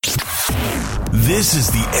This is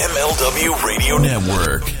the MLW Radio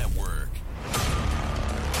Network.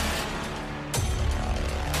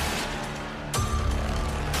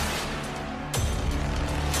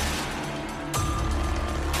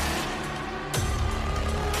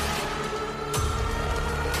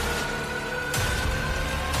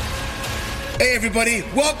 Hey everybody,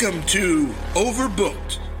 welcome to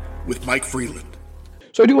Overbooked with Mike Freeland.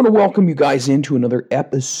 So I do want to welcome you guys into another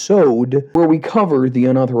episode where we cover the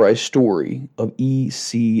unauthorized story of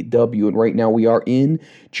ECW. And right now we are in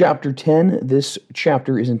Chapter 10. This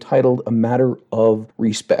chapter is entitled A Matter of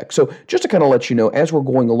Respect. So just to kind of let you know, as we're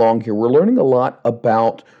going along here, we're learning a lot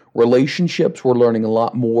about relationships. We're learning a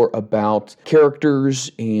lot more about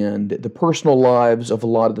characters and the personal lives of a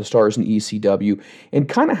lot of the stars in ECW and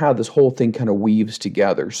kind of how this whole thing kind of weaves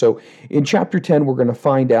together. So in Chapter 10, we're going to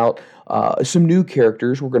find out some new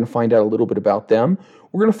characters. We're going to find out a little bit about them.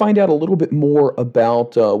 We're going to find out a little bit more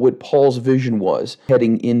about what Paul's vision was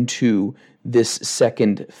heading into this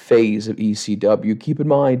second phase of ECW. Keep in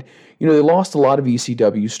mind, they lost a lot of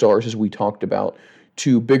ECW stars, as we talked about,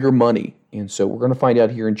 to bigger money. And so we're going to find out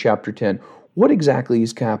here in Chapter 10 what exactly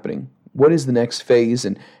is happening. What is the next phase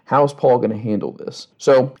and how is Paul going to handle this?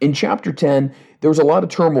 So in Chapter 10, there was a lot of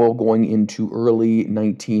turmoil going into early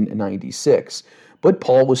 1996. But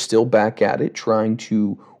Paul was still back at it, trying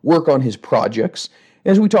to work on his projects.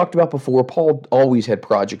 As we talked about before, Paul always had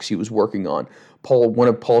projects he was working on. One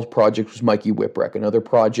of Paul's projects was Mikey Whipwreck. Another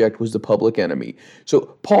project was The Public Enemy. So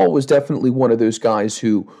Paul was definitely one of those guys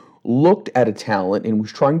who looked at a talent and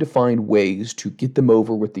was trying to find ways to get them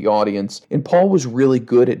over with the audience. And Paul was really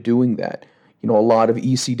good at doing that. A lot of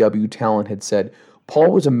ECW talent had said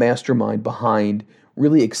Paul was a mastermind behind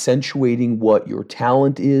really accentuating what your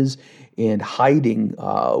talent is and hiding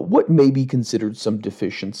what may be considered some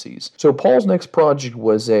deficiencies. So Paul's next project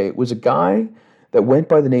was a guy that went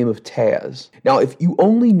by the name of Taz. Now, if you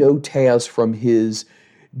only know Taz from his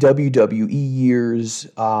WWE years,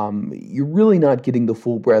 you're really not getting the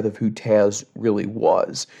full breadth of who Taz really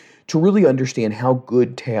was. To really understand how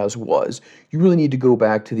good Taz was, you really need to go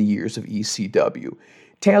back to the years of ECW.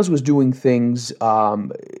 Taz was doing things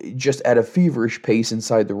just at a feverish pace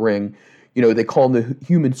inside the ring. They call him the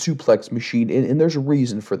human suplex machine, and there's a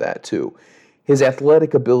reason for that, too. His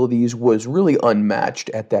athletic abilities was really unmatched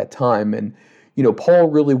at that time, and, Paul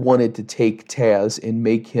really wanted to take Taz and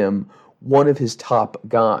make him one of his top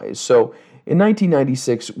guys. So in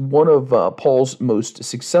 1996, one of Paul's most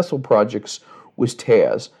successful projects was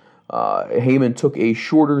Taz. Heyman took a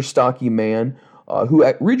shorter, stocky man who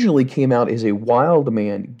originally came out as a wild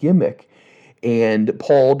man gimmick, and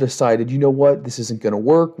Paul decided, you know what, this isn't going to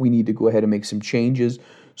work. We need to go ahead and make some changes.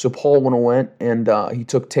 So Paul went and he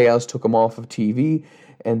took Taz, took him off of TV,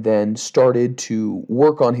 and then started to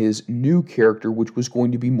work on his new character, which was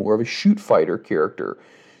going to be more of a shoot fighter character.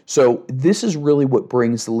 So this is really what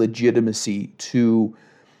brings the legitimacy to,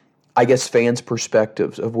 I guess, fans'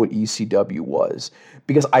 perspectives of what ECW was.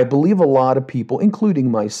 Because I believe a lot of people,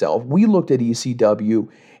 including myself, we looked at ECW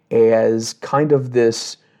as kind of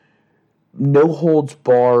this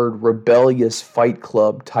no-holds-barred, rebellious Fight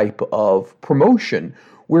Club type of promotion,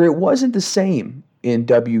 where it wasn't the same in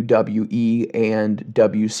WWE and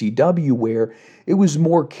WCW, where it was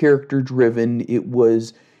more character-driven. It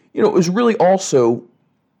was, it was really also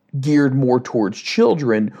geared more towards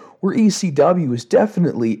children, where ECW was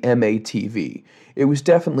definitely MATV. It was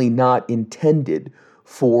definitely not intended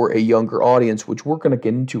for a younger audience, which we're going to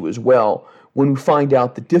get into as well when we find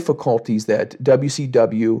out the difficulties that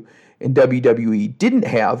WCW and WWE didn't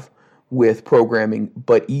have with programming,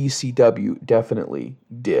 but ECW definitely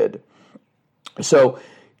did. So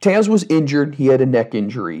Taz was injured. He had a neck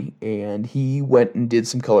injury, and he went and did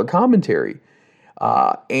some color commentary.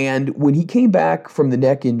 And when he came back from the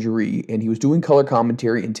neck injury and he was doing color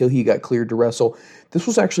commentary until he got cleared to wrestle, this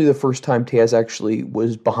was actually the first time Taz actually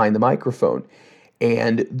was behind the microphone.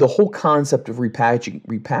 And the whole concept of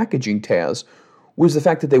repackaging Taz was the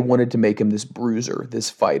fact that they wanted to make him this bruiser, this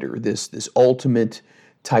fighter, this ultimate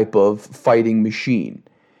type of fighting machine.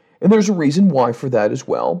 And there's a reason why for that as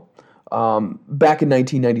well. Back in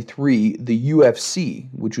 1993, the UFC,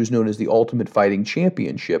 which was known as the Ultimate Fighting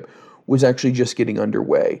Championship, was actually just getting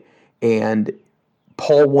underway. And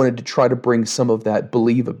Paul wanted to try to bring some of that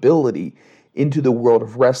believability into the world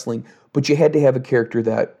of wrestling, but you had to have a character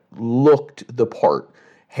that looked the part,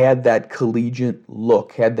 had that collegiate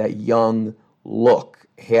look, had that young look,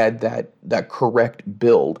 had that correct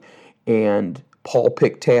build. And Paul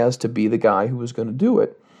picked Taz to be the guy who was going to do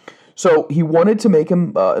it. So he wanted to make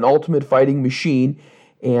him an ultimate fighting machine,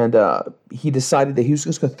 And he decided that he was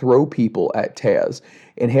just going to throw people at Taz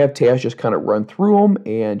and have Taz just kind of run through them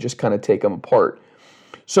and just kind of take them apart.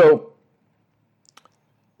 So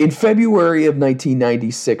in February of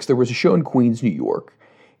 1996, there was a show in Queens, New York,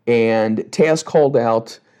 and Taz called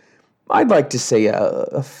out, I'd like to say,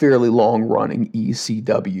 a fairly long-running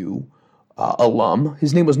ECW alum.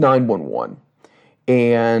 His name was 911.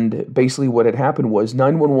 And basically what had happened was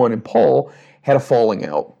 911 and Paul had a falling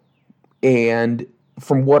out. And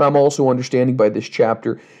from what I'm also understanding by this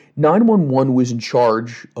chapter, 911 was in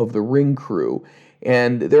charge of the ring crew,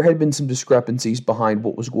 and there had been some discrepancies behind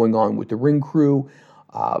what was going on with the ring crew.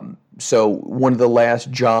 So one of the last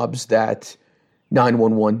jobs that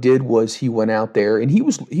 911 did was he went out there, and he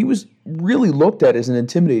was really looked at as an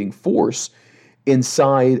intimidating force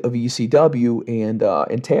inside of ECW, and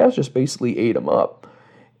Taz just basically ate him up.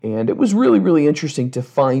 And it was really, really interesting to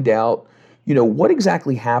find out, what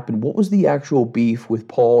exactly happened. What was the actual beef with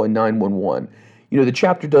Paul and 911? The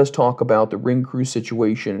chapter does talk about the ring crew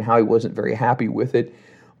situation and how he wasn't very happy with it.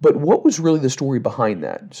 But what was really the story behind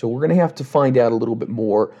that? So we're going to have to find out a little bit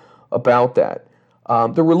more about that.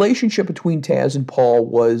 The relationship between Taz and Paul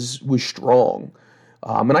was strong.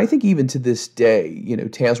 And I think even to this day,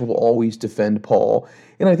 Taz will always defend Paul.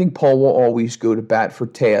 And I think Paul will always go to bat for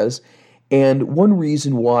Taz. And one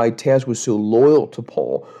reason why Taz was so loyal to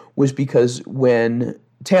Paul was because when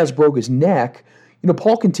Taz broke his neck,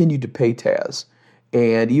 Paul continued to pay Taz.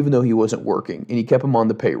 And even though he wasn't working, and he kept him on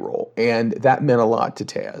the payroll. And that meant a lot to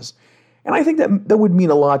Taz. And I think that would mean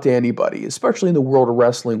a lot to anybody, especially in the world of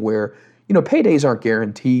wrestling where, paydays aren't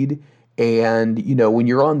guaranteed. And, when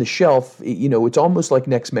you're on the shelf, it's almost like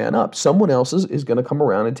next man up. Someone else is going to come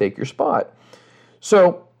around and take your spot.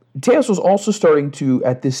 So Taz was also starting to,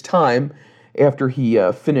 at this time, after he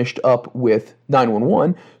finished up with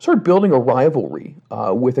 911, started building a rivalry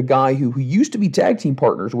with a guy who he used to be tag team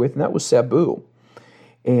partners with, and that was Sabu.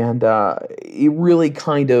 And it really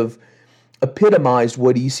kind of epitomized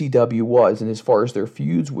what ECW was, and as far as their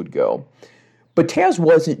feuds would go. But Taz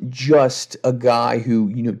wasn't just a guy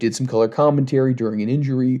who, did some color commentary during an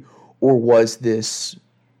injury or was this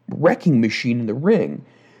wrecking machine in the ring.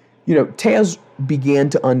 Taz began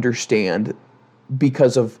to understand,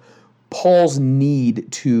 because of Paul's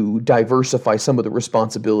need to diversify some of the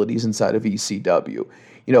responsibilities inside of ECW.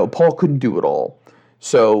 Paul couldn't do it all.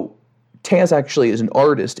 So Taz actually is an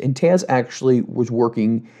artist, and Taz actually was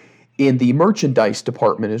working in the merchandise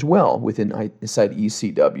department as well inside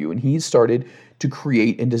ECW, and he started to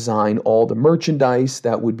create and design all the merchandise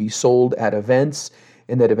that would be sold at events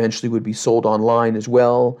and that eventually would be sold online as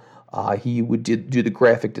well. He would do the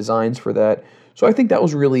graphic designs for that. So I think that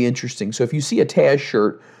was really interesting. So if you see a Taz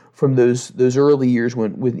shirt from those early years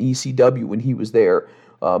with ECW when he was there,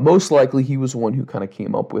 most likely he was the one who kind of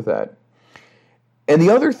came up with that. And the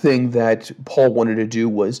other thing that Paul wanted to do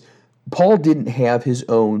was Paul didn't have his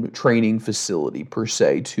own training facility per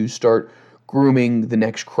se to start grooming the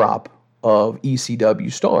next crop of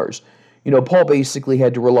ECW stars. Paul basically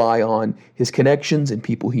had to rely on his connections and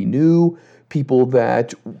people he knew, people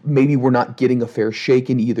that maybe were not getting a fair shake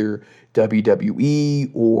in either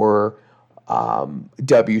WWE or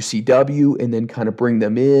WCW, and then kind of bring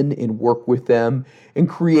them in and work with them and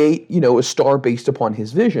create, a star based upon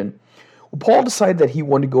his vision. Well, Paul decided that he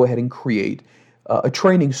wanted to go ahead and create a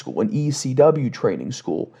training school, an ECW training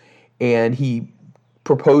school, and he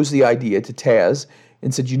proposed the idea to Taz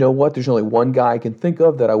and said, there's only one guy I can think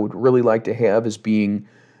of that I would really like to have as being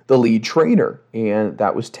the lead trainer, and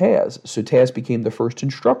that was Taz. So Taz became the first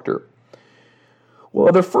instructor.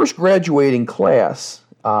 Well, the first graduating class,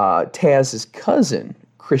 Taz's cousin,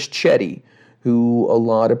 Chris Chetti, who a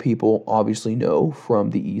lot of people obviously know from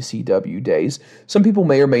the ECW days. Some people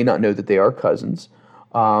may or may not know that they are cousins,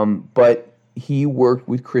 but he worked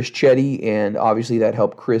with Chris Chetti, and obviously that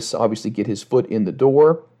helped Chris obviously get his foot in the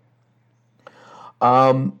door.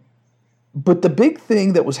 But the big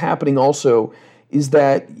thing that was happening also is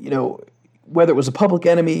that, whether it was a Public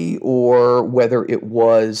Enemy or whether it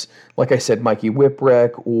was, like I said, Mikey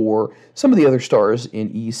Whipwreck or some of the other stars in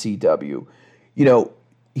ECW,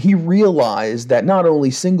 he realized that not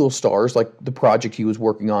only single stars, like the project he was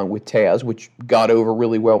working on with Taz, which got over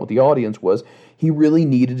really well with the audience, was he really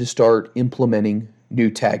needed to start implementing new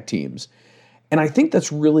tag teams. And I think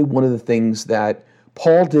that's really one of the things that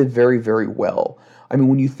Paul did very, very well. I mean,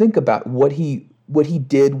 when you think about what he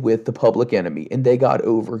did with the Public Enemy, and they got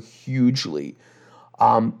over hugely,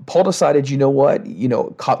 Paul decided,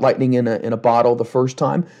 caught lightning in a bottle the first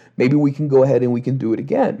time, maybe we can go ahead and we can do it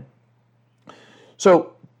again.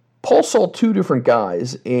 So Paul saw two different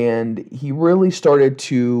guys, and he really started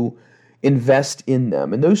to invest in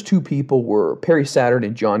them. And those two people were Perry Saturn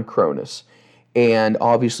and John Kronus. And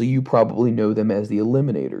obviously you probably know them as the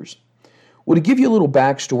Eliminators. Well, to give you a little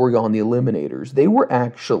backstory on the Eliminators, they were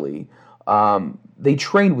actually, they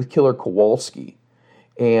trained with Killer Kowalski.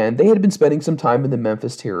 And they had been spending some time in the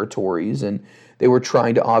Memphis territories, and they were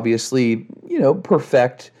trying to obviously,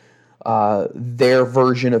 perfect their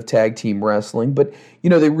version of tag team wrestling. But,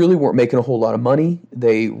 they really weren't making a whole lot of money.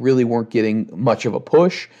 They really weren't getting much of a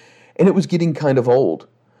push, and it was getting kind of old.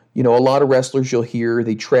 A lot of wrestlers you'll hear,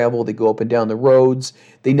 they travel, they go up and down the roads.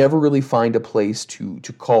 They never really find a place to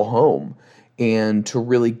call home and to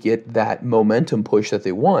really get that momentum push that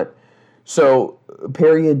they want. So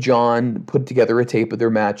Perry and John put together a tape of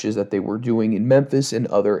their matches that they were doing in Memphis and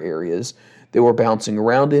other areas they were bouncing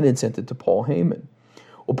around in and sent it to Paul Heyman.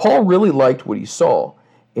 Well, Paul really liked what he saw,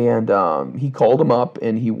 and he called him up,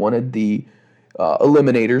 and he wanted the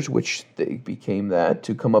Eliminators, which they became that,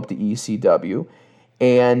 to come up to ECW.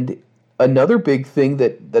 And another big thing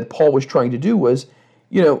that Paul was trying to do was,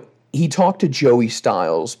 he talked to Joey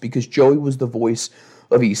Styles because Joey was the voice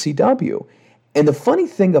of ECW. And the funny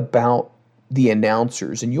thing about the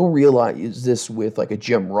announcers, and you'll realize this with like a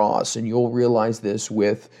Jim Ross, and you'll realize this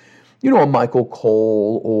with, a Michael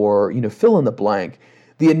Cole or, fill in the blank.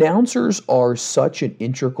 The announcers are such an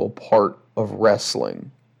integral part of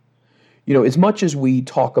wrestling. As much as we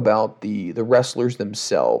talk about the wrestlers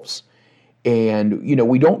themselves, and,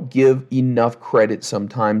 we don't give enough credit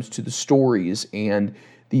sometimes to the stories and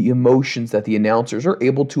the emotions that the announcers are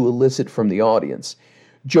able to elicit from the audience.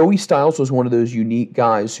 Joey Styles was one of those unique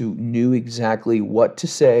guys who knew exactly what to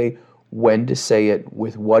say, when to say it,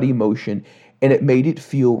 with what emotion, and it made it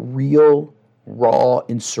feel real, raw,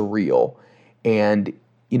 and surreal. And,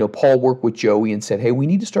 Paul worked with Joey and said, hey, we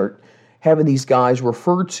need to start having these guys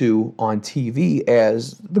referred to on TV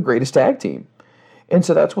as the greatest tag team. And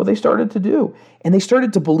so that's what they started to do. And they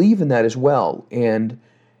started to believe in that as well. And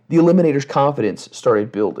the Eliminators' confidence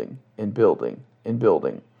started building and building and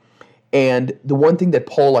building. And the one thing that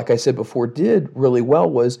Paul, like I said before, did really well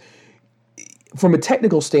was, from a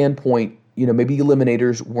technical standpoint, maybe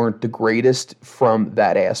Eliminators weren't the greatest from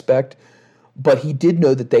that aspect, but he did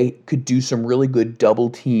know that they could do some really good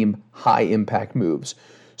double-team, high-impact moves.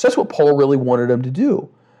 So that's what Paul really wanted them to do.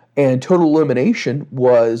 And Total Elimination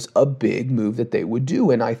was a big move that they would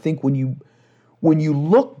do. And I think when you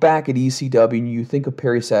look back at ECW and you think of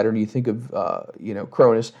Perry Saturn, you think of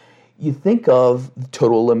Kronus, you think of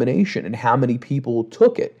Total Elimination and how many people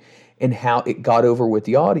took it and how it got over with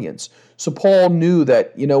the audience. So Paul knew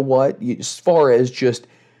that, as far as just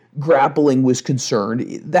grappling was concerned,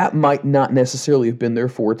 that might not necessarily have been their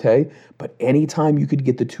forte, but anytime you could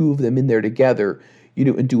get the two of them in there together,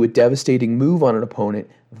 and do a devastating move on an opponent,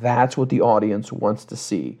 that's what the audience wants to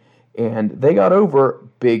see. And they got over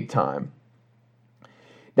big time.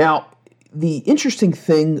 Now, the interesting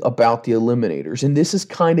thing about the Eliminators, and this is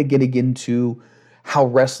kind of getting into how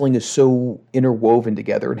wrestling is so interwoven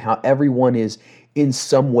together and how everyone is in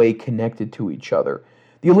some way connected to each other.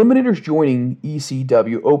 The Eliminators joining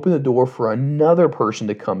ECW opened the door for another person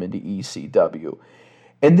to come into ECW.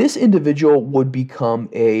 And this individual would become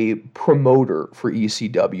a promoter for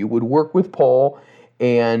ECW, would work with Paul,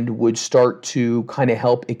 and would start to kind of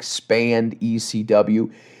help expand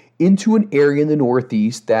ECW into an area in the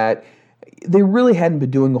Northeast that they really hadn't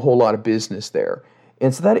been doing a whole lot of business there.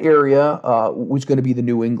 And so that area was going to be the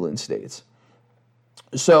New England states.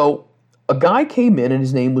 So a guy came in, and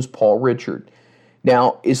his name was Paul Richard.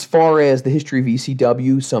 Now, as far as the history of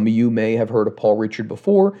ECW, some of you may have heard of Paul Richard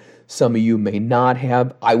before. Some of you may not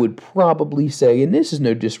have. I would probably say, and this is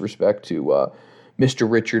no disrespect to Mr.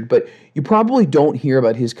 Richard, but you probably don't hear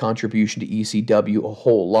about his contribution to ECW a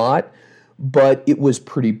whole lot, but it was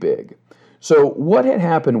pretty big. So what had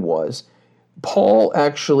happened was, Paul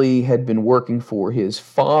actually had been working for his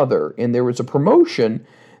father, and there was a promotion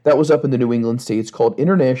that was up in the New England states called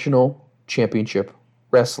International Championship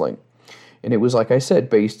Wrestling. And it was, like I said,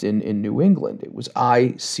 based in New England. It was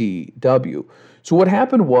ICW. So what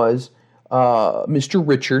happened was Mr.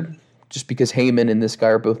 Richard, just because Heyman and this guy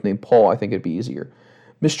are both named Paul, I think it'd be easier.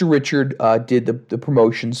 Mr. Richard did the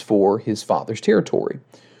promotions for his father's territory.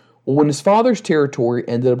 Well, when his father's territory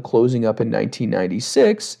ended up closing up in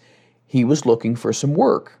 1996, he was looking for some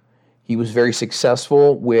work. He was very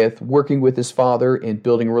successful with working with his father and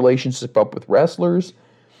building a relationship up with wrestlers.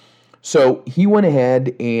 So he went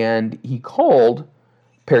ahead and he called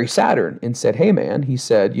Perry Saturn and said, hey man, he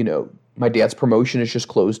said, my dad's promotion is just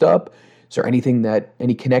closed up. Is there any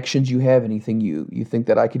connections you have, anything you think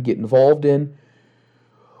that I could get involved in?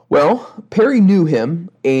 Well, Perry knew him,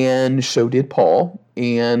 and so did Paul,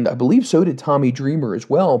 and I believe so did Tommy Dreamer as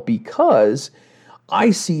well, because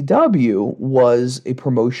ICW was a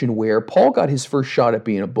promotion where Paul got his first shot at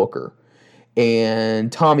being a booker,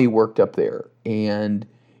 and Tommy worked up there, and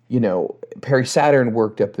Perry Saturn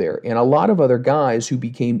worked up there, and a lot of other guys who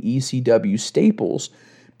became ECW staples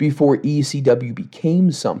before ECW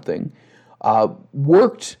became something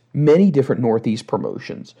worked many different Northeast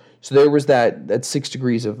promotions. So there was that 6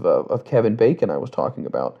 degrees of Kevin Bacon I was talking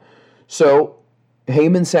about. So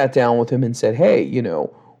Heyman sat down with him and said, hey,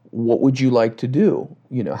 what would you like to do?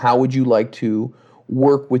 How would you like to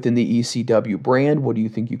work within the ECW brand? What do you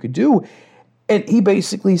think you could do? And he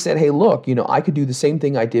basically said, hey, look, I could do the same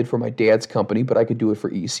thing I did for my dad's company, but I could do it for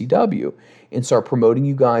ECW and start promoting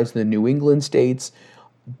you guys in the New England states,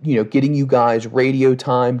 getting you guys radio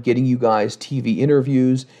time, getting you guys TV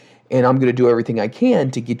interviews, and I'm going to do everything I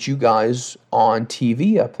can to get you guys on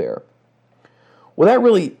TV up there. Well, that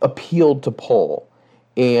really appealed to Paul,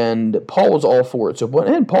 and Paul was all for it.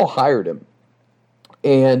 And Paul hired him.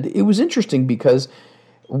 And it was interesting because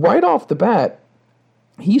right off the bat,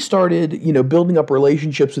 he started, building up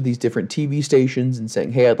relationships with these different TV stations and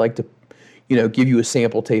saying, hey, I'd like to, give you a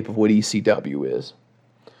sample tape of what ECW is.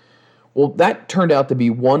 Well, that turned out to be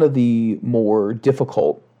one of the more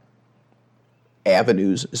difficult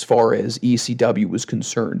avenues as far as ECW was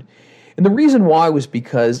concerned. And the reason why was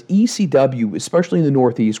because ECW, especially in the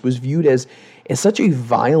Northeast, was viewed as such a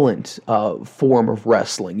violent form of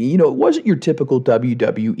wrestling. It wasn't your typical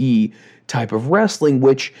WWE type of wrestling,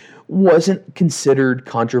 which wasn't considered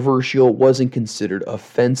controversial, wasn't considered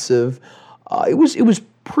offensive. It was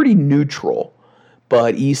pretty neutral.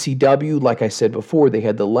 But ECW, like I said before, they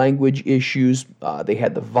had the language issues, they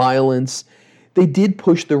had the violence. They did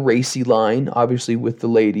push the racy line, obviously, with the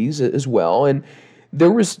ladies as well. And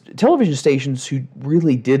there was television stations who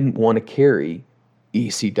really didn't want to carry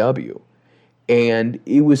ECW. And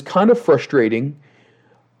it was kind of frustrating.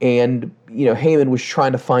 And, Heyman was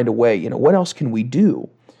trying to find a way, what else can we do?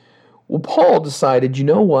 Well, Paul decided, you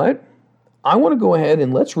know what? I want to go ahead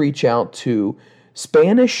and let's reach out to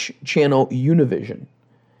Spanish channel Univision.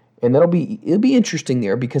 And it'll be interesting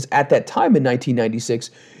there because at that time in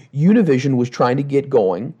 1996, Univision was trying to get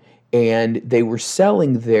going and they were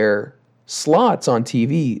selling their slots on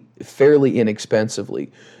TV fairly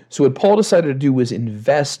inexpensively. So what Paul decided to do was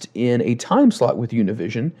invest in a time slot with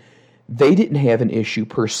Univision. They didn't have an issue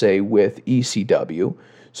per se with ECW.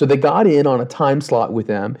 So they got in on a time slot with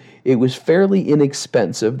them. It was fairly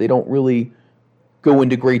inexpensive. They don't really go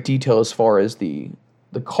into great detail as far as the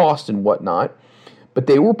cost and whatnot. But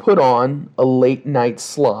they were put on a late night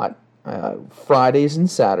slot, Fridays and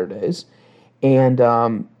Saturdays. And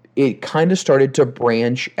it kind of started to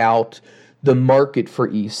branch out the market for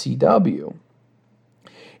ECW.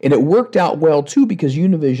 And it worked out well, too, because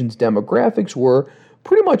Univision's demographics were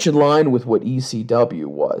pretty much in line with what ECW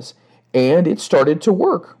was. And it started to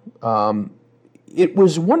work. It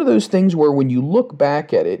was one of those things where when you look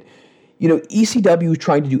back at it, ECW was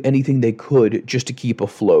trying to do anything they could just to keep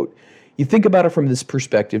afloat. You think about it from this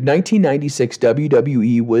perspective. 1996,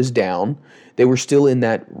 WWE was down. They were still in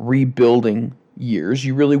that rebuilding years.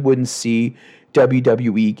 You really wouldn't see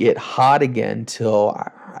WWE get hot again till,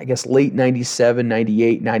 I guess, late 97,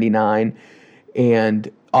 98, 99.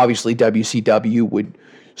 And obviously WCW would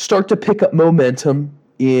start to pick up momentum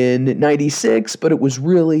in 96, but it was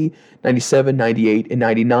really 97, 98, and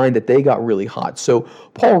 99 that they got really hot. So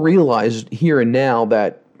Paul realized here and now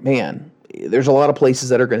that, man, there's a lot of places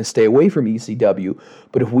that are going to stay away from ECW,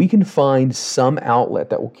 but if we can find some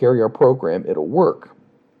outlet that will carry our program, it'll work.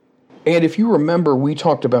 And if you remember, we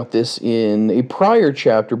talked about this in a prior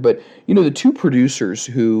chapter, but, the two producers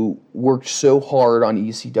who worked so hard on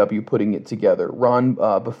ECW putting it together, Ron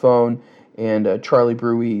Buffone and Charlie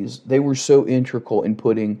Bruise, they were so integral in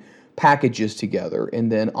putting packages together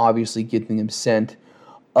and then obviously getting them sent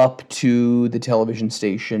up to the television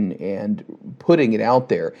station and putting it out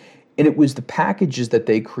there. And it was the packages that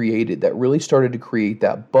they created that really started to create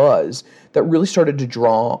that buzz that really started to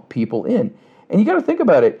draw people in. And you got to think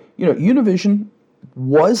about it, Univision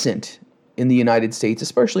wasn't in the United States,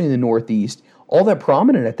 especially in the Northeast, all that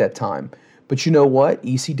prominent at that time. But you know what?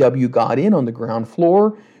 ECW got in on the ground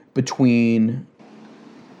floor between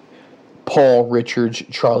Paul Richards,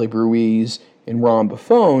 Charlie Bruise, and Ron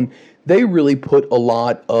Buffone. They really put a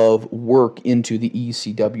lot of work into the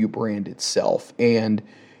ECW brand itself, and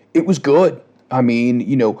it was good. I mean,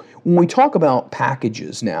 when we talk about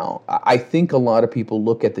packages now, I think a lot of people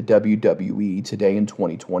look at the WWE today in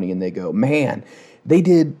 2020 and they go, man, they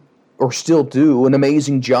did or still do an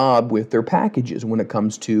amazing job with their packages when it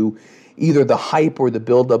comes to either the hype or the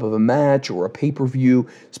buildup of a match or a pay-per-view,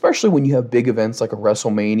 especially when you have big events like a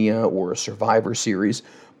WrestleMania or a Survivor Series.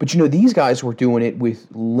 But these guys were doing it with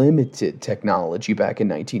limited technology back in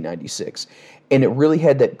 1996. And it really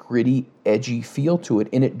had that gritty, edgy feel to it,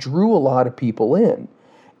 and it drew a lot of people in.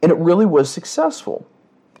 And it really was successful.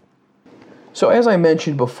 So as I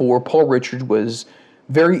mentioned before, Paul Richards was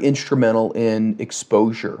very instrumental in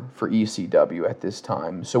exposure for ECW at this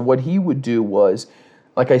time. So what he would do was,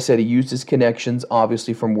 like I said, he used his connections,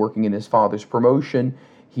 obviously from working in his father's promotion.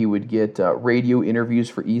 He would get radio interviews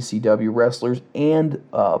for ECW wrestlers and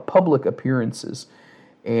public appearances.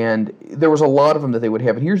 And there was a lot of them that they would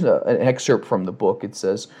have. And here's an excerpt from the book. It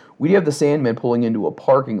says, "We'd have the Sandman pulling into a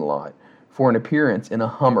parking lot for an appearance in a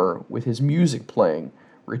Hummer with his music playing."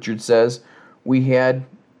 Richard says, "We had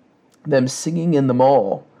them singing in the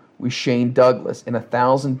mall with Shane Douglas, and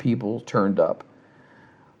 1,000 people turned up.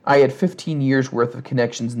 I had 15 years worth of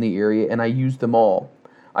connections in the area, and I used them all.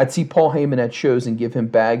 I'd see Paul Heyman at shows and give him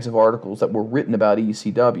bags of articles that were written about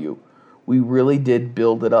ECW. We really did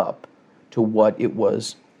build it up to what it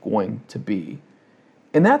was going to be."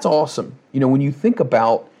 And that's awesome. When you think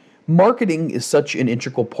about marketing is such an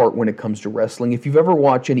integral part when it comes to wrestling. If you've ever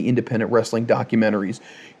watched any independent wrestling documentaries,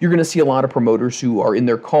 you're going to see a lot of promoters who are in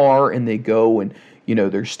their car and they go and,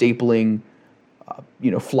 they're stapling,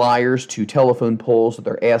 flyers to telephone poles. So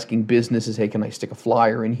they're asking businesses, "Hey, can I stick a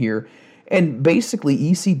flyer in here?" And basically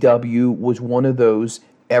ECW was one of those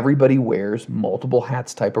everybody wears multiple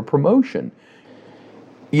hats type of promotion.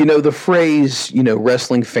 The phrase,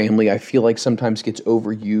 wrestling family, I feel like sometimes gets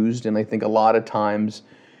overused, and I think a lot of times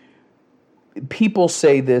people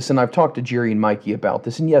say this, and I've talked to Jerry and Mikey about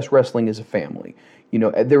this, and yes, wrestling is a family.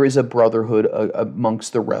 There is a brotherhood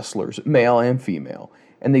amongst the wrestlers, male and female,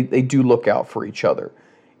 and they do look out for each other.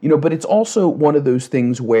 But it's also one of those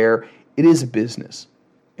things where it is a business,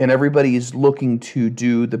 and everybody is looking to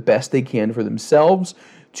do the best they can for themselves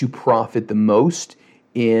to profit the most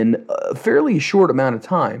in a fairly short amount of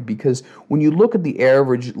time, because when you look at the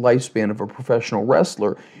average lifespan of a professional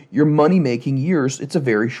wrestler, your money-making years, it's a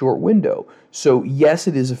very short window. So yes,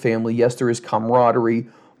 it is a family. Yes, there is camaraderie,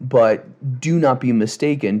 but do not be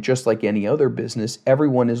mistaken, just like any other business,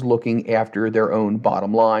 everyone is looking after their own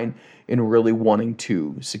bottom line and really wanting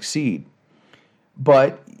to succeed.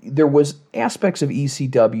 But there was aspects of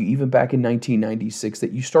ECW, even back in 1996,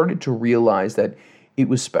 that you started to realize that it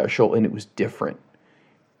was special and it was different.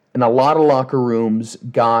 In a lot of locker rooms,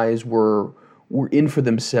 guys were in for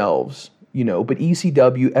themselves, but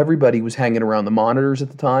ECW, everybody was hanging around the monitors at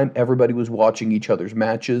the time. Everybody was watching each other's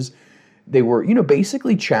matches. They were,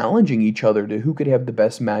 basically challenging each other to who could have the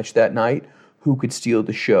best match that night, who could steal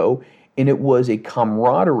the show. And it was a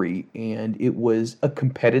camaraderie and it was a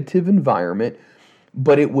competitive environment,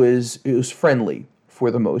 but it was friendly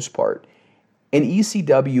for the most part. And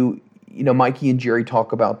ECW, Mikey and Jerry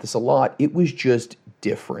talk about this a lot. It was just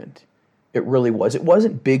different. It really was. It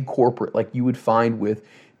wasn't big corporate like you would find with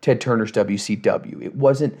Ted Turner's WCW. It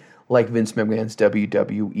wasn't like Vince McMahon's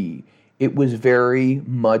WWE. It was very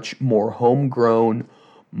much more homegrown,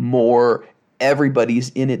 more everybody's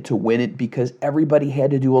in it to win it, because everybody had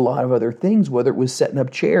to do a lot of other things, whether it was setting up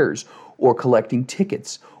chairs or collecting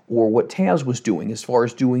tickets or what Taz was doing as far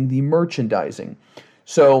as doing the merchandising.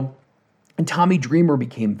 So, and Tommy Dreamer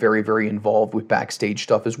became very, very involved with backstage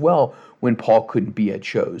stuff as well when Paul couldn't be at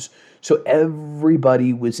shows. So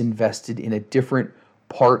everybody was invested in a different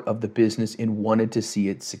part of the business and wanted to see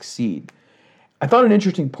it succeed. I thought an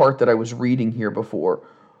interesting part that I was reading here before,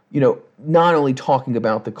 not only talking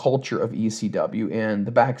about the culture of ECW and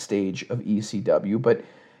the backstage of ECW, but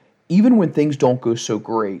even when things don't go so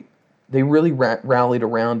great, they really rallied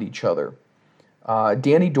around each other.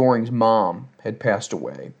 Danny Doring's mom had passed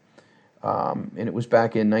away. And it was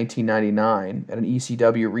back in 1999 at an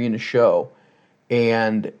ECW arena show.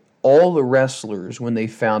 And all the wrestlers, when they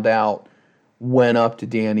found out, went up to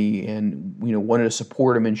Danny and wanted to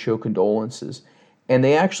support him and show condolences. And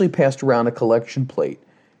they actually passed around a collection plate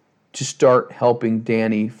to start helping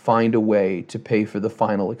Danny find a way to pay for the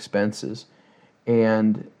final expenses.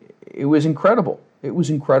 And it was incredible. It was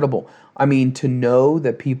incredible. I mean, to know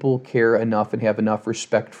that people care enough and have enough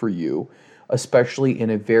respect for you, especially in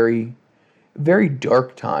a very, very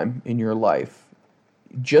dark time in your life,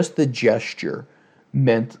 just the gesture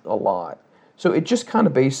meant a lot. So it just kind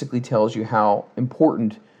of basically tells you how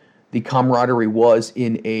important the camaraderie was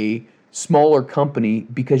in a smaller company,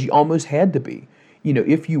 because you almost had to be.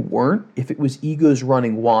 If you weren't, if it was egos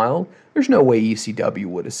running wild, there's no way ECW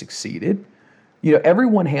would have succeeded.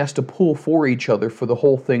 Everyone has to pull for each other for the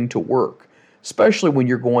whole thing to work, especially when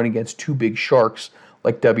you're going against two big sharks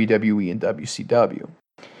like WWE and WCW.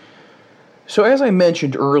 So as I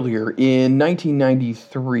mentioned earlier, in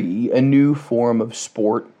 1993, a new form of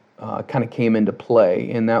sport kind of came into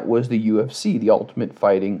play, and that was the UFC, the Ultimate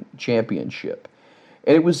Fighting Championship.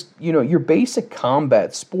 And it was, your basic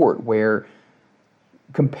combat sport where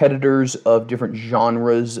competitors of different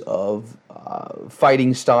genres of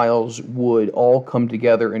fighting styles would all come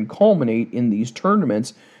together and culminate in these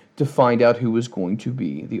tournaments to find out who was going to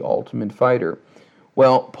be the ultimate fighter.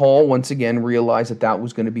 Well, Paul once again realized that that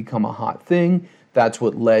was going to become a hot thing. That's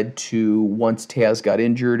what led to, once Taz got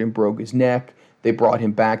injured and broke his neck, they brought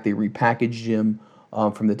him back. They repackaged him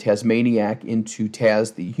from the Tasmaniac into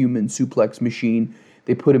Taz, the human suplex machine.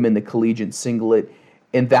 They put him in the collegiate singlet.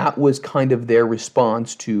 And that was kind of their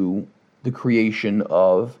response to the creation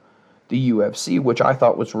of the UFC, which I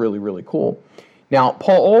thought was really, really cool. Now,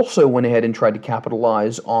 Paul also went ahead and tried to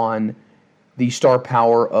capitalize on the star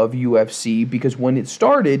power of UFC, because when it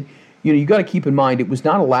started, you got to keep in mind it was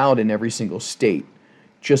not allowed in every single state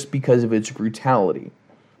just because of its brutality.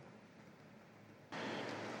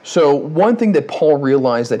 So one thing that Paul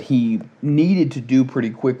realized that he needed to do pretty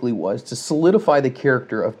quickly was to solidify the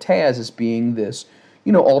character of Taz as being this,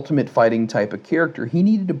 ultimate fighting type of character. He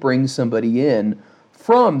needed to bring somebody in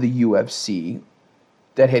from the UFC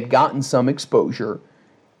that had gotten some exposure,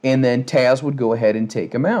 and then Taz would go ahead and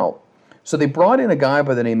take him out. So they brought in a guy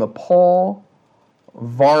by the name of Paul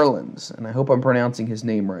Varelans, and I hope I'm pronouncing his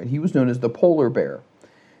name right. He was known as the Polar Bear.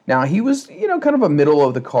 Now, he was, kind of a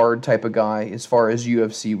middle-of-the-card type of guy as far as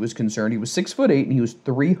UFC was concerned. He was 6'8", and he was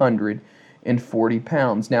 340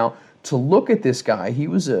 pounds. Now, to look at this guy, he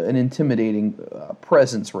was an intimidating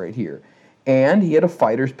presence right here, and he had a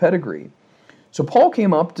fighter's pedigree. So Paul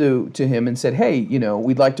came up to him and said, hey,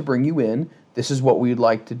 we'd like to bring you in. This is what we'd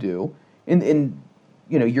like to do. And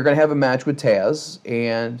you're going to have a match with Taz,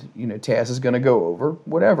 and, Taz is going to go over,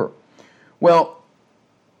 whatever. Well,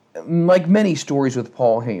 like many stories with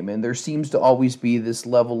Paul Heyman, there seems to always be this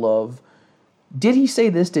level of, did he say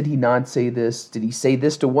this? Did he not say this? Did he say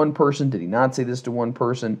this to one person? Did he not say this to one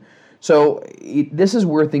person? So this is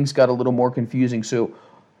where things got a little more confusing. So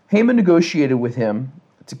Heyman negotiated with him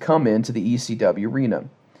to come into the ECW arena.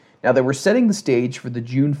 Now, they were setting the stage for the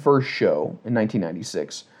June 1st show in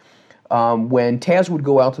 1996, when Taz would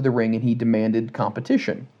go out to the ring and he demanded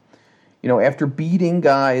competition. After beating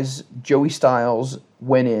guys, Joey Styles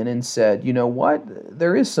went in and said, you know what,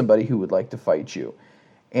 there is somebody who would like to fight you.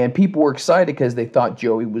 And people were excited because they thought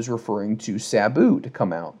Joey was referring to Sabu to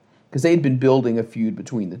come out, because they had been building a feud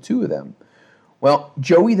between the two of them. Well,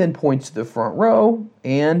 Joey then points to the front row,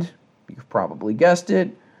 and you've probably guessed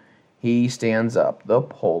it, he stands up, the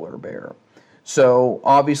Polar Bear. So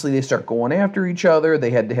obviously they start going after each other. They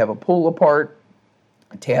had to have a pull apart.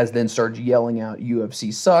 Taz then starts yelling out,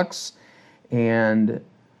 UFC sucks. And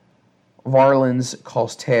Varelans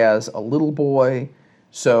calls Taz a little boy.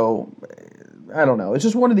 So, I don't know. It's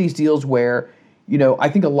just one of these deals where, I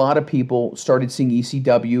think a lot of people started seeing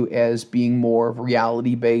ECW as being more of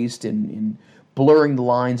reality-based and blurring the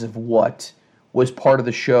lines of what was part of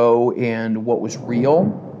the show and what was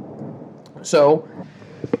real. So,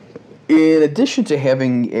 in addition to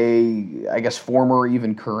having a, former or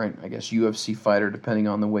even current, UFC fighter, depending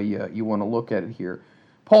on the way you want to look at it here,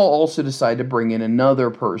 Paul also decided to bring in another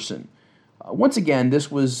person. Once again, this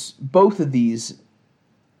was both of these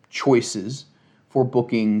choices for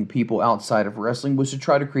booking people outside of wrestling was to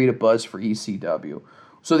try to create a buzz for ECW.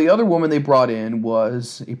 So the other woman they brought in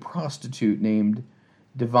was a prostitute named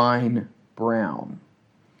Divine Brown.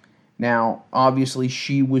 Now, obviously,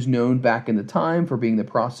 she was known back in the time for being the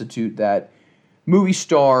prostitute that movie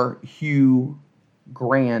star Hugh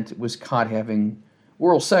Grant was caught having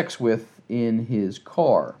oral sex with in his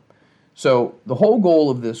car. So the whole goal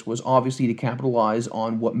of this was obviously to capitalize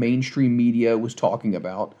on what mainstream media was talking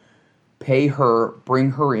about, pay her,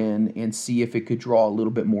 bring her in, and see if it could draw a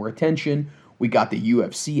little bit more attention. We got the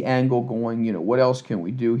UFC angle going, what else can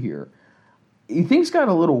we do here? Things got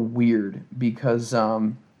a little weird because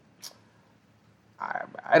I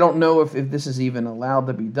don't know if this is even allowed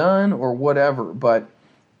to be done or whatever, but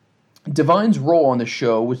Divine's role on the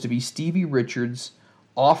show was to be Stevie Richards'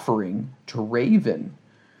 offering to Raven,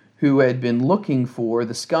 who had been looking for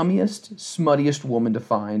the scummiest, smuttiest woman to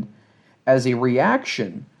find as a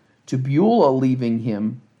reaction to Beulah leaving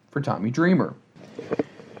him for Tommy Dreamer.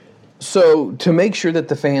 So, to make sure that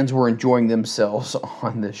the fans were enjoying themselves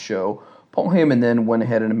on this show, Paul Heyman then went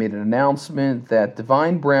ahead and made an announcement that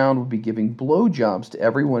Divine Brown would be giving blowjobs to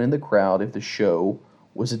everyone in the crowd if the show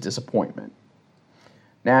was a disappointment.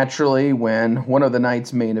 Naturally, when one of the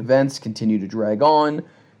night's main events continued to drag on,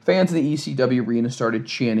 fans of the ECW arena started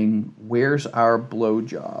chanting, "Where's our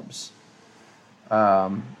blowjobs?"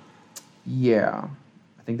 Yeah,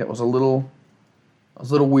 I think that was a little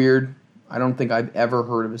weird. I don't think I've ever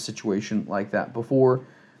heard of a situation like that before.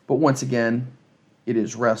 But once again, it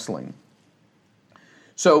is wrestling.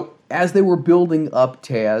 So as they were building up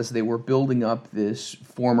Taz, they were building up this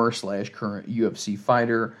former/current UFC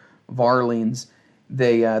fighter, Varlings.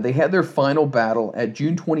 They had their final battle at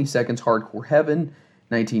June 22nd's Hardcore Heaven,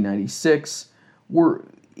 1996.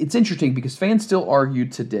 It's interesting because fans still argue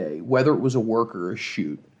today whether it was a work or a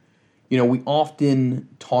shoot. You know, we often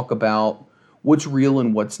talk about what's real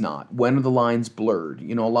and what's not. When are the lines blurred?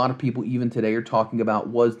 You know, a lot of people even today are talking about,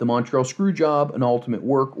 was the Montreal Screwjob an ultimate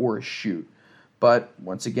work or a shoot? But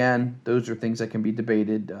once again, those are things that can be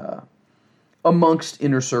debated amongst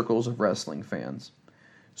inner circles of wrestling fans.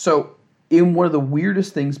 So, in one of the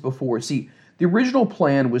weirdest things before, the original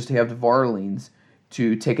plan was to have the Varlings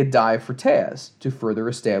to take a dive for Taz to further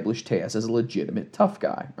establish Taz as a legitimate tough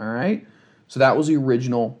guy, all right? So that was the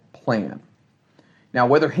original plan. Now,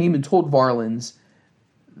 whether Heyman told Varlings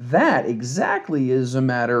that exactly is a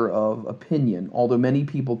matter of opinion, although many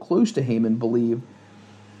people close to Heyman believe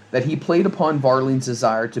that he played upon Varlings'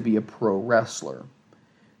 desire to be a pro wrestler.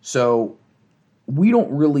 So we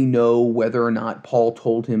don't really know whether or not Paul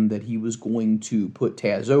told him that he was going to put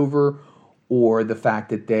Taz over, or the fact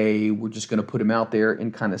that they were just going to put him out there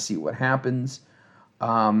and kind of see what happens.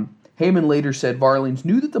 Heyman later said Varlings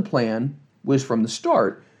knew that the plan was from the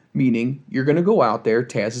start, meaning you're going to go out there,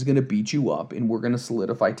 Taz is going to beat you up, and we're going to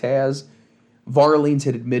solidify Taz. Varlings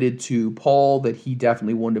had admitted to Paul that he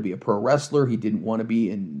definitely wanted to be a pro wrestler. He didn't want to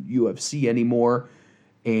be in UFC anymore.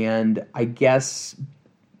 And I guess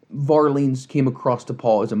Varlings came across to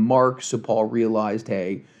Paul as a mark, so Paul realized,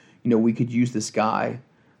 hey, we could use this guy,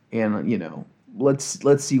 and,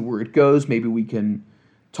 let's see where it goes. Maybe we can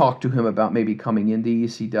talk to him about maybe coming into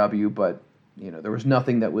ECW, but, there was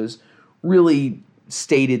nothing that was really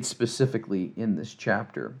stated specifically in this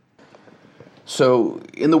chapter. So,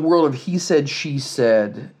 in the world of he said, she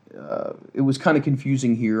said, it was kind of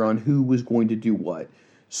confusing here on who was going to do what.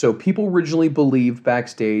 So, people originally believed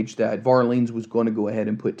backstage that Varlings was going to go ahead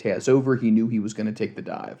and put Taz over. He knew he was going to take the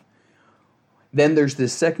dive. Then there's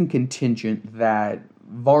this second contingent that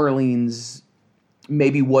Varlings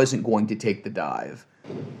maybe wasn't going to take the dive.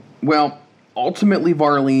 Well, ultimately,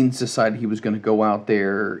 Varlings decided he was going to go out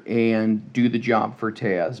there and do the job for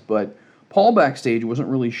Taz, but Paul backstage wasn't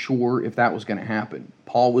really sure if that was going to happen.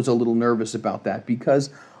 Paul was a little nervous about that because,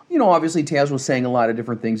 obviously Taz was saying a lot of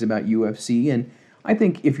different things about UFC, and I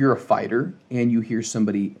think if you're a fighter and you hear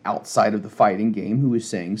somebody outside of the fighting game who is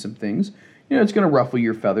saying some things, it's going to ruffle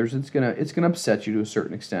your feathers. It's going to upset you to a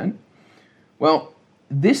certain extent. Well,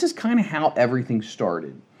 this is kind of how everything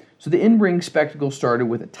started. So the in-ring spectacle started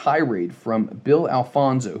with a tirade from Bill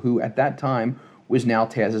Alfonso, who at that time was now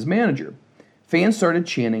Taz's manager. Fans started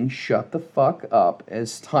chanting, "Shut the fuck up,"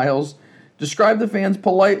 as Styles described the fans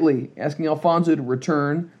politely, asking Alfonso to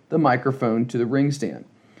return the microphone to the ring stand.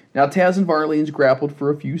 Now, Taz and Varlings grappled for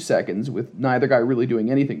a few seconds, with neither guy really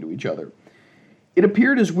doing anything to each other. It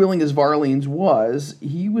appeared as willing as Varlings was,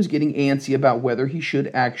 he was getting antsy about whether he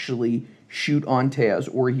should actually shoot on Taz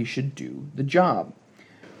or he should do the job.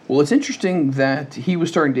 Well, it's interesting that he was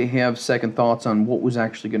starting to have second thoughts on what was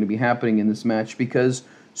actually going to be happening in this match, because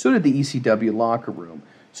so did the ECW locker room.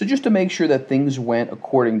 So just to make sure that things went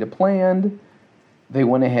according to plan, they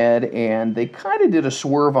went ahead and they kind of did a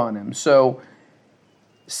swerve on him. So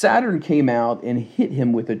Saturn came out and hit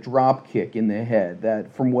him with a drop kick in the head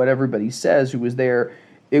that, from what everybody says who was there,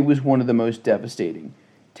 it was one of the most devastating.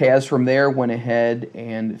 Taz from there went ahead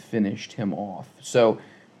and finished him off. So,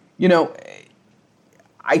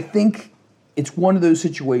 I think it's one of those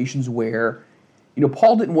situations where,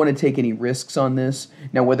 Paul didn't want to take any risks on this.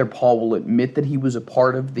 Now, whether Paul will admit that he was a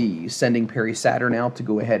part of the sending Perry Saturn out to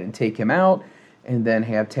go ahead and take him out and then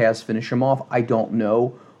have Taz finish him off, I don't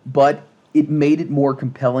know. But it made it more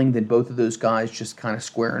compelling than both of those guys just kind of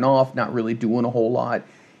squaring off, not really doing a whole lot.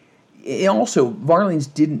 Also,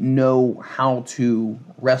 Varlings didn't know how to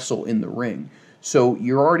wrestle in the ring. So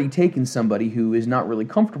you're already taking somebody who is not really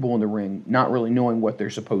comfortable in the ring, not really knowing what they're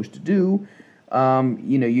supposed to do.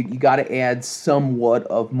 You got to add somewhat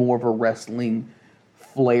of more of a wrestling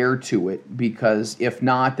flair to it, because if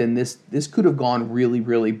not, then this could have gone really,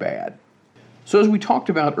 really bad. So as we talked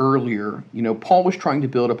about earlier, Paul was trying to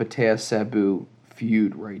build up a Taz Sabu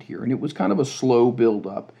feud right here, and it was kind of a slow build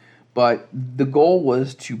up, but the goal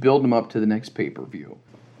was to build him up to the next pay-per-view.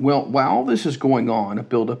 Well, while all this is going on, a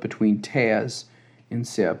build up between Taz and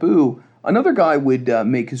Sabu, another guy would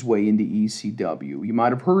make his way into ECW. You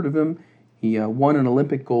might have heard of him. He won an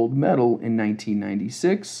Olympic gold medal in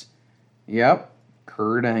 1996. Yep,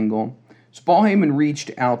 Kurt Angle. So Paul Heyman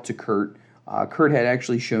reached out to Kurt. Kurt had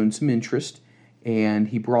actually shown some interest, and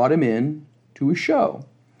he brought him in to a show.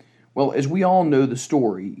 Well, as we all know the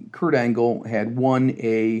story, Kurt Angle had won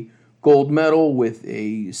a gold medal with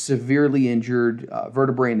a severely injured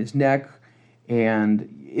vertebrae in his neck,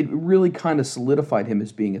 and it really kind of solidified him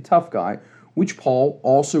as being a tough guy, which Paul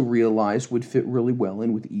also realized would fit really well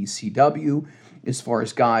in with ECW, as far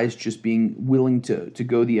as guys just being willing to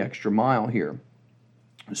go the extra mile here.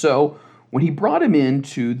 So when he brought him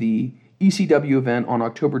into the ECW event on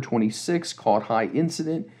October 26th called High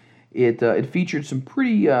Incident, it featured some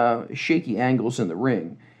pretty shaky angles in the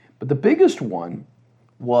ring. But the biggest one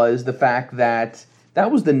was the fact that that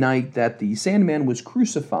was the night that the Sandman was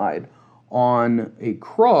crucified on a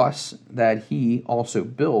cross that he also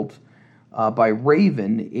built by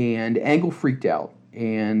Raven, and Angle freaked out.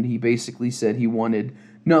 And he basically said he wanted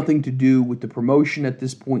nothing to do with the promotion at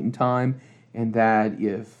this point in time, and that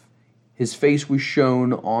if his face was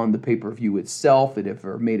shown on the pay-per-view itself, it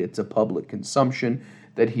ever made it to public consumption,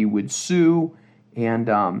 that he would sue. And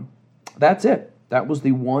that's it. That was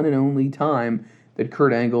the one and only time that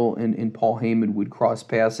Kurt Angle and Paul Heyman would cross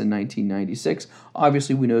paths in 1996.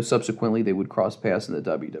 Obviously, we know subsequently they would cross paths in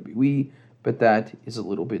the WWE, but that is a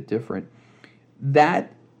little bit different.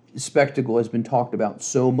 That spectacle has been talked about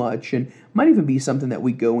so much, and might even be something that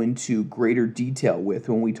we go into greater detail with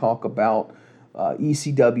when we talk about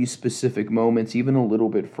ECW-specific moments, even a little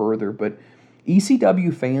bit further. But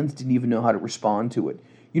ECW fans didn't even know how to respond to it.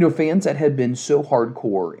 You know, fans that had been so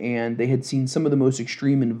hardcore, and they had seen some of the most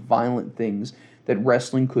extreme and violent things that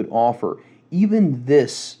wrestling could offer. Even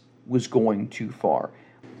this was going too far.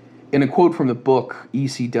 In a quote from the book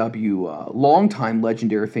ECW, longtime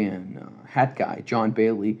legendary fan, hat guy, John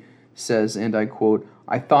Bailey, says, and I quote,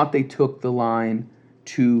 "I thought they took the line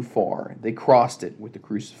too far. They crossed it with the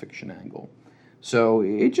crucifixion angle." So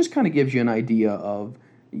it just kind of gives you an idea of,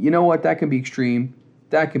 you know what, that can be extreme,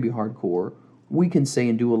 that can be hardcore. We can say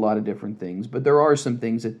and do a lot of different things, but there are some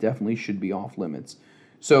things that definitely should be off limits.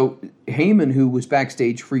 So Heyman, who was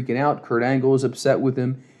backstage freaking out, Kurt Angle was upset with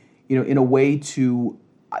him, you know, in a way to,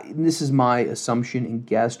 this is my assumption and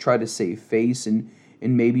guess, try to save face and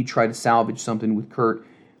maybe try to salvage something with Kurt,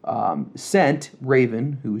 sent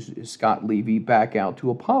Raven, who's Scott Levy, back out to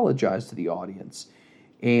apologize to the audience.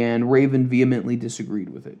 And Raven vehemently disagreed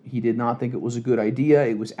with it. He did not think it was a good idea.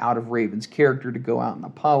 It was out of Raven's character to go out and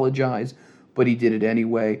apologize, but he did it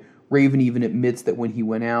anyway. Raven even admits that when he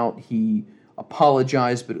went out, he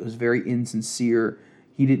apologized, but it was very insincere.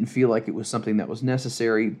 He didn't feel like it was something that was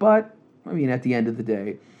necessary. But, I mean, at the end of the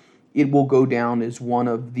day, it will go down as one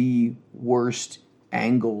of the worst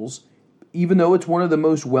angles, even though it's one of the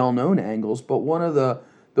most well-known angles, but one of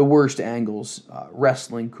the worst angles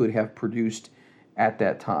wrestling could have produced at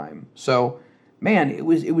that time. So, man, it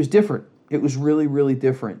was different. It was really, really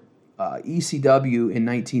different. ECW in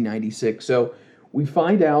 1996. So we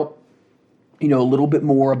find out, you know, a little bit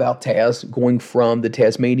more about Taz, going from the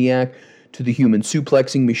Tasmaniac to the human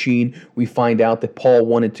suplexing machine. We find out that Paul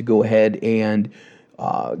wanted to go ahead and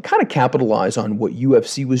kind of capitalize on what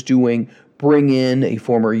UFC was doing, bring in a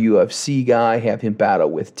former UFC guy, have him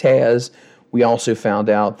battle with Taz. We also found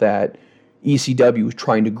out that ECW was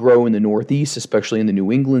trying to grow in the Northeast, especially in the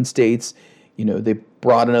New England states. You know, they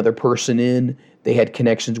brought another person in. They had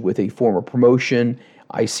connections with a former promotion,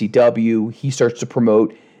 ICW. He starts to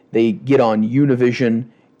promote. They get on Univision,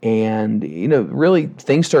 and, you know, really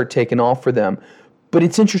things start taking off for them. But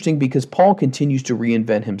it's interesting because Paul continues to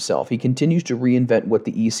reinvent himself. He continues to reinvent what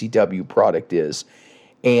the ECW product is.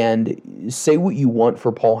 And say what you want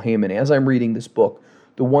for Paul Heyman. As I'm reading this book,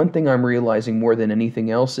 the one thing I'm realizing more than anything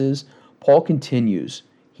else is Paul continues.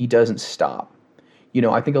 He doesn't stop. You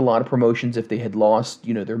know, I think a lot of promotions, if they had lost,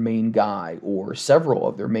 you know, their main guy or several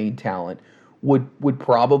of their main talent, would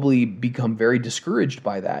probably become very discouraged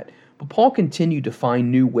by that. But Paul continued to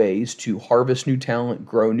find new ways to harvest new talent,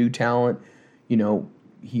 grow new talent. You know,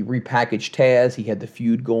 he repackaged Taz. He had the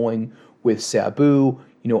feud going with Sabu.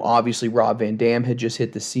 You know, obviously Rob Van Dam had just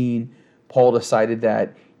hit the scene. Paul decided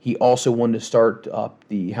that he also wanted to start up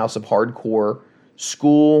the House of Hardcore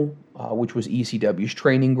school, which was ECW's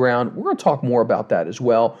training ground. We're going to talk more about that as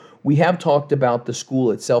well. We have talked about the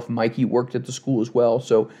school itself. Mikey worked at the school as well,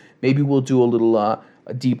 so maybe we'll do a little a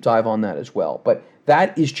deep dive on that as well. But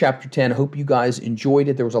that is Chapter 10. I hope you guys enjoyed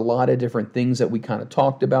it. There was a lot of different things that we kind of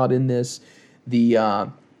talked about in this.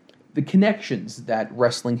 The connections that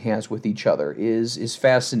wrestling has with each other is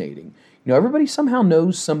fascinating. You know, everybody somehow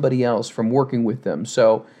knows somebody else from working with them.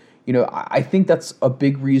 So, you know, I think that's a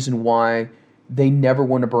big reason why they never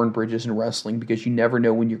want to burn bridges in wrestling, because you never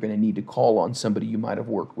know when you're going to need to call on somebody you might have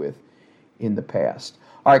worked with in the past.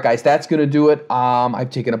 All right, guys, that's going to do it.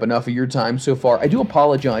 I've taken up enough of your time so far. I do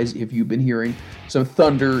apologize if you've been hearing some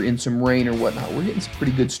thunder and some rain or whatnot. We're getting some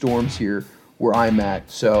pretty good storms here where I'm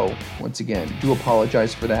at. So, once again, do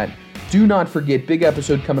apologize for that. Do not forget, big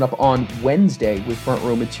episode coming up on Wednesday with Front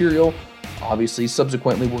Row Material. Obviously,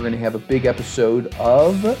 subsequently, we're going to have a big episode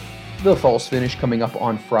of The False Finish coming up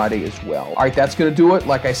on Friday as well. All right, that's going to do it.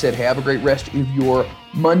 Like I said, have a great rest of your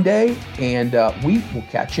Monday, and we will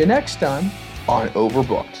catch you next time on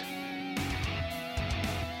Overbooked.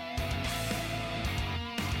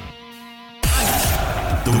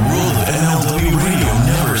 The world of MLW Radio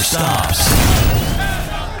never stops.